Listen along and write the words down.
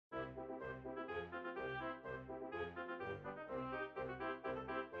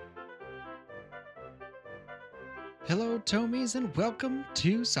Hello, Tomies, and welcome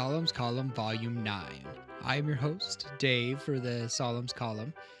to Saulum's Column Volume 9. I am your host, Dave, for the Saulum's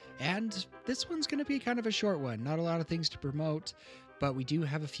Column, and this one's going to be kind of a short one. Not a lot of things to promote, but we do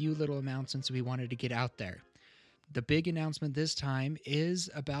have a few little announcements we wanted to get out there. The big announcement this time is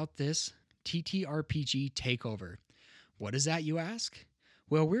about this TTRPG takeover. What is that, you ask?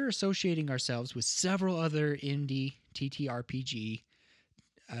 Well, we're associating ourselves with several other indie TTRPG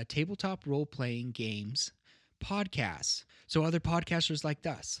tabletop role-playing games podcasts. So other podcasters like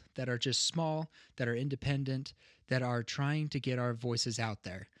us that are just small, that are independent, that are trying to get our voices out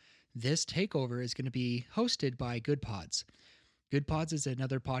there. This takeover is going to be hosted by Good Pods. Good Pods is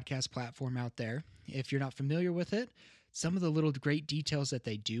another podcast platform out there. If you're not familiar with it, some of the little great details that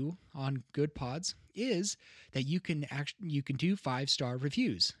they do on Good Pods is that you can do 5-star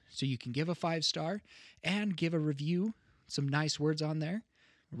reviews. So you can give a 5-star and give a review, some nice words on there,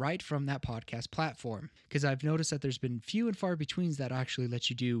 right from that podcast platform. Because I've noticed that there's been few and far betweens that actually let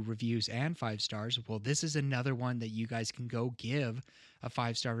you do reviews and 5 stars. Well, this is another one that you guys can go give a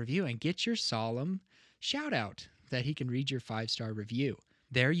 5-star review and get your Saulum shout out that he can read your 5-star review.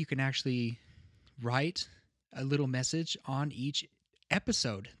 There you can actually write a little message on each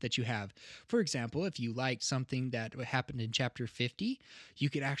episode that you have. For example, if you liked something that happened in chapter 50, you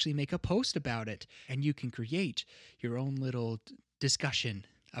could actually make a post about it and you can create your own little discussion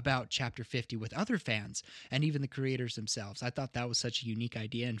about chapter 50 with other fans and even the creators themselves. I thought that was such a unique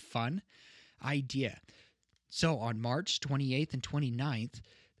idea and fun idea. So on March 28th and 29th,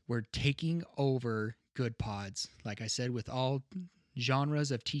 we're taking over Good Pods, like I said, with all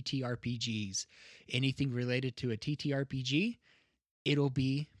genres of TTRPGs. Anything related to a TTRPG, it'll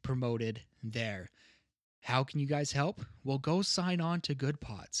be promoted there. How can you guys help? Well, go sign on to Good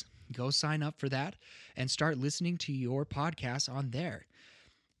Pods. Go sign up for that and start listening to your podcast on there.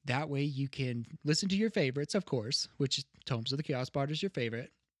 That way you can listen to your favorites, of course, which Tomes of the Chaos Bard is your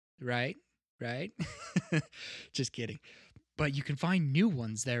favorite, right? Right? Just kidding. But you can find new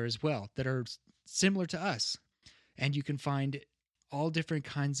ones there as well that are similar to us. And you can find all different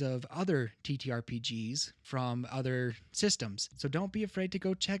kinds of other TTRPGs from other systems. So don't be afraid to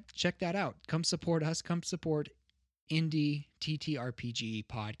go check that out. Come support us. Come support indie TTRPG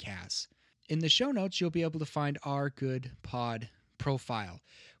podcasts. In the show notes, you'll be able to find our Good Pod profile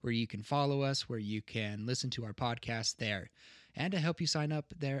where you can follow us, where you can listen to our podcast there, and to help you sign up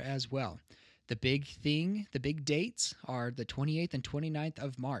there as well. The big dates are the 28th and 29th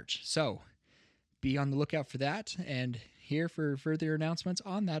of March. So be on the lookout for that and here for further announcements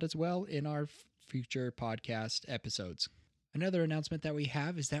on that as well in our future podcast episodes. Another announcement that we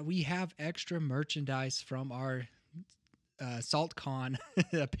have is that we have extra merchandise from our SaltCon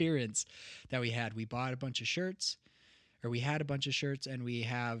appearance that we had. We bought a bunch of shirts, or we had a bunch of shirts, and we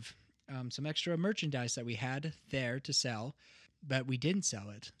have some extra merchandise that we had there to sell, but we didn't sell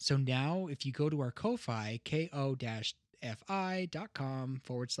it. So now if you go to our Ko-Fi,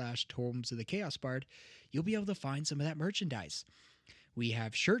 ko-fi.com/Tomes of the Chaos Bard, you'll be able to find some of that merchandise. We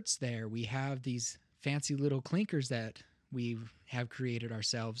have shirts there. We have these fancy little clinkers that we have created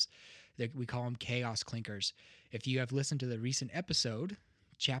ourselves. We call them Chaos Clinkers. If you have listened to the recent episode,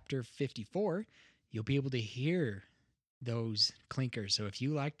 chapter 54, you'll be able to hear those clinkers. So if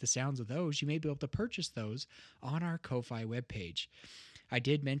you like the sounds of those, you may be able to purchase those on our Ko-Fi webpage. I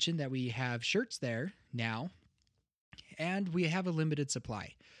did mention that we have shirts there now, and we have a limited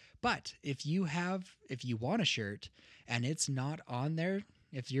supply. But if you want a shirt and it's not on there,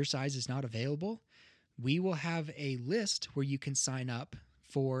 if your size is not available, we will have a list where you can sign up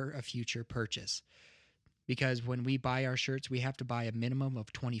for a future purchase. Because when we buy our shirts, we have to buy a minimum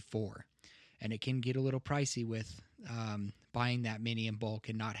of 24. And it can get a little pricey with buying that many in bulk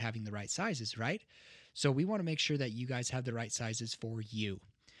and not having the right sizes, right? So we want to make sure that you guys have the right sizes for you.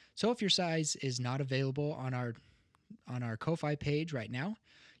 So if your size is not available on our Ko-Fi page right now,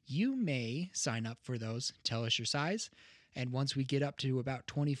 you may sign up for those. Tell us your size. And once we get up to about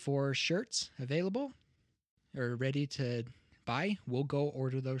 24 shirts available or ready to buy, we'll go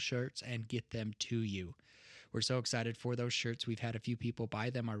order those shirts and get them to you. We're so excited for those shirts. We've had a few people buy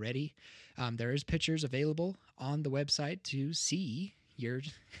them already. There is pictures available on the website to see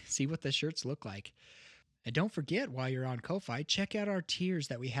what the shirts look like. And don't forget, while you're on Ko-Fi, check out our tiers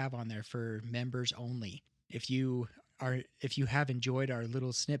that we have on there for members only. If you have enjoyed our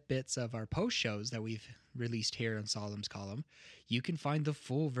little snippets of our post shows that we've released here on Saulum's Column, you can find the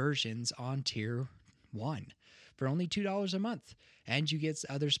full versions on tier 1 for only $2 a month. And you get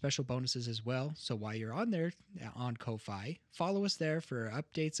other special bonuses as well. So while you're on there on Ko-Fi, follow us there for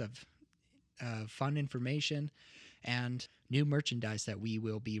updates of fun information and new merchandise that we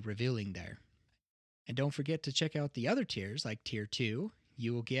will be revealing there. And don't forget to check out the other tiers, like Tier 2.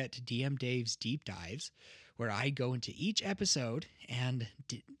 You will get DM Dave's Deep Dives, where I go into each episode and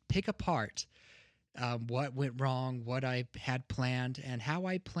pick apart what went wrong, what I had planned, and how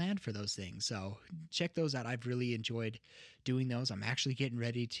I planned for those things. So check those out. I've really enjoyed doing those. I'm actually getting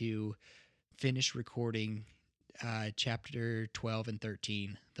ready to finish recording chapter 12 and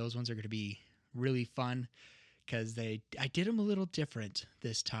 13. Those ones are going to be really fun because I did them a little different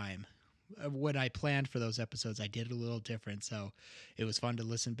this time. When I planned for those episodes, I did it a little different. So it was fun to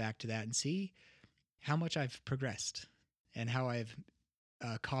listen back to that and see how much I've progressed and how I've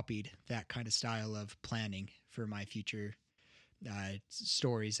copied that kind of style of planning for my future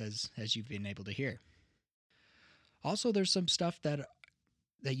stories, as you've been able to hear. Also, there's some stuff that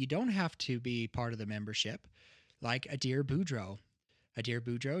you don't have to be part of the membership, like a Dear Boudreaux. A Dear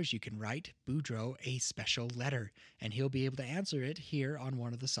Boudreaux is you can write Boudreaux a special letter, and he'll be able to answer it here on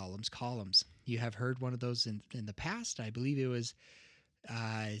one of the Saulum's columns. You have heard one of those in the past. I believe it was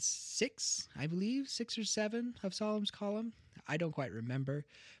 6 or 7 of Saulum's column. I don't quite remember,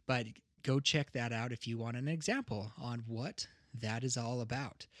 but go check that out if you want an example on what that is all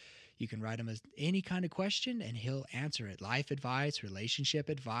about. You can write him any kind of question and he'll answer it. Life advice, relationship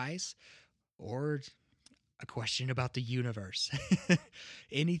advice, or a question about the universe.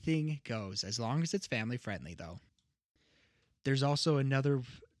 Anything goes, as long as it's family friendly, though. There's also another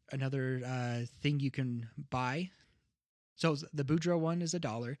thing you can buy. So the Boudreaux one is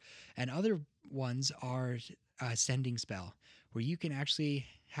 $1, and other ones are a sending spell, where you can actually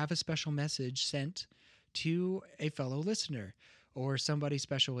have a special message sent to a fellow listener or somebody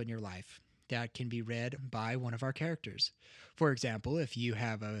special in your life that can be read by one of our characters. For example, if you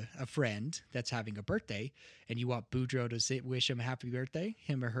have a friend that's having a birthday and you want Boudreaux to wish him a happy birthday,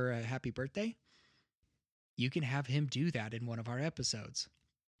 him or her a happy birthday, you can have him do that in one of our episodes.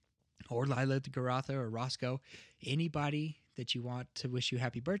 Or Lila the Garatha or Roscoe, anybody that you want to wish you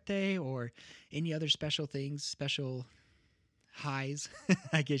happy birthday or any other special things, special highs,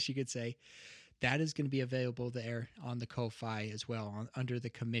 I guess you could say, that is going to be available there on the Ko-Fi as well, under the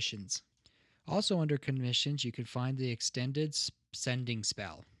commissions. Also under commissions, you can find the extended sending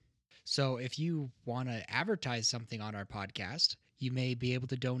spell. So if you want to advertise something on our podcast, you may be able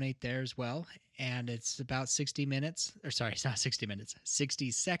to donate there as well. And it's about 60 minutes, or sorry, it's not 60 minutes, 60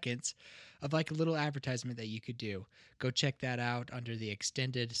 seconds of like a little advertisement that you could do. Go check that out under the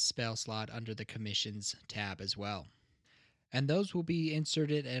extended spell slot under the commissions tab as well. And those will be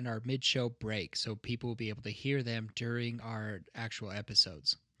inserted in our mid-show break, so people will be able to hear them during our actual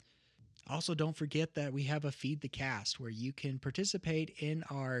episodes. Also, don't forget that we have a Feed the Cast where you can participate in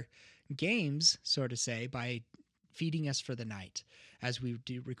our games, so to say, by feeding us for the night. As we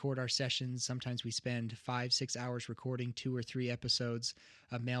do record our sessions, sometimes we spend 5-6 hours recording 2 or 3 episodes,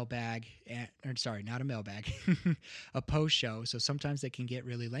 a mailbag, not a mailbag, a post show, so sometimes they can get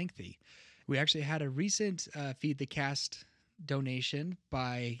really lengthy. We actually had a recent Feed the Cast donation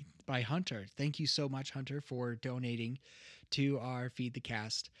by Hunter. Thank you so much, Hunter, for donating to our Feed the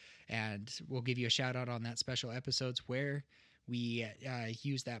Cast, and we'll give you a shout out on that special episodes where we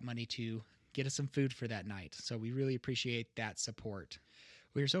use that money to get us some food for that night. So we really appreciate that support.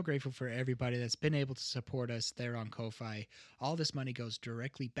 We are so grateful for everybody that's been able to support us there on Ko-Fi. All this money goes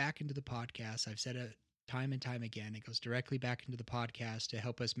directly back into the podcast. I've said it time and time again. It goes directly back into the podcast to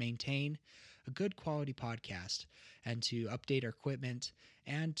help us maintain a good quality podcast and to update our equipment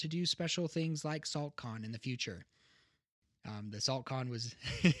and to do special things like SaltCon in the future. The SaltCon was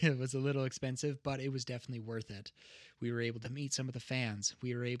it was a little expensive, but it was definitely worth it. We were able to meet some of the fans.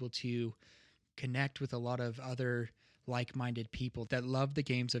 We were able to connect with a lot of other like-minded people that love the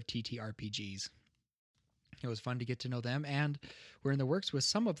games of TTRPGs. It was fun to get to know them, and we're in the works with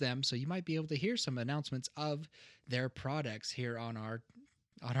some of them, so you might be able to hear some announcements of their products here on our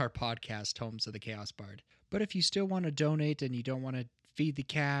podcast, Homes of the Chaos Bard. But if you still want to donate and you don't want to feed the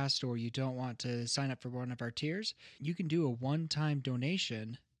cast or you don't want to sign up for one of our tiers, you can do a one-time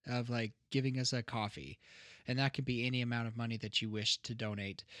donation of like giving us a coffee. And that can be any amount of money that you wish to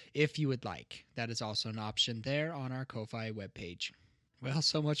donate if you would like. That is also an option there on our Ko-Fi webpage. Well,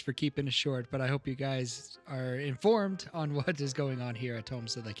 so much for keeping it short, but I hope you guys are informed on what is going on here at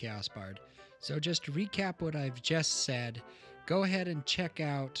Homes of the Chaos Bard. So just to recap what I've just said, go ahead and check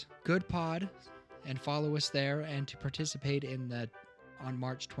out Good Pod and follow us there, and to participate on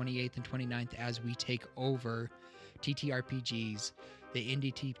March 28th and 29th as we take over TTRPGs, the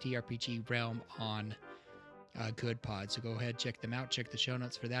indie TTRPG realm on Good Pod. So go ahead, check them out. Check the show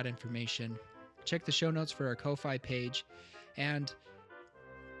notes for that information. Check the show notes for our Ko-Fi page. And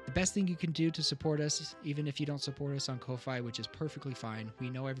The best thing you can do to support us, even if you don't support us on Ko-Fi, which is perfectly fine. We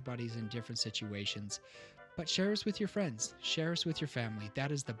know everybody's in different situations, but share us with your friends, share us with your family.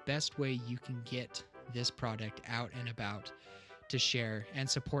 That is the best way you can get this product out and about to share and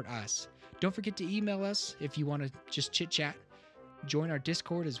support us. Don't forget to email us if you want to just chit chat. Join our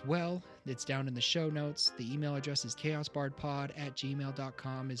Discord as well. It's down in the show notes. The email address is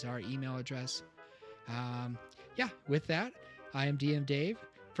chaosbardpod@gmail.com is our email address. With that, I am DM Dave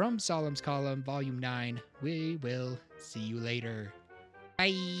from Saulum's Column, Volume 9. We will see you later.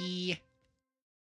 Bye!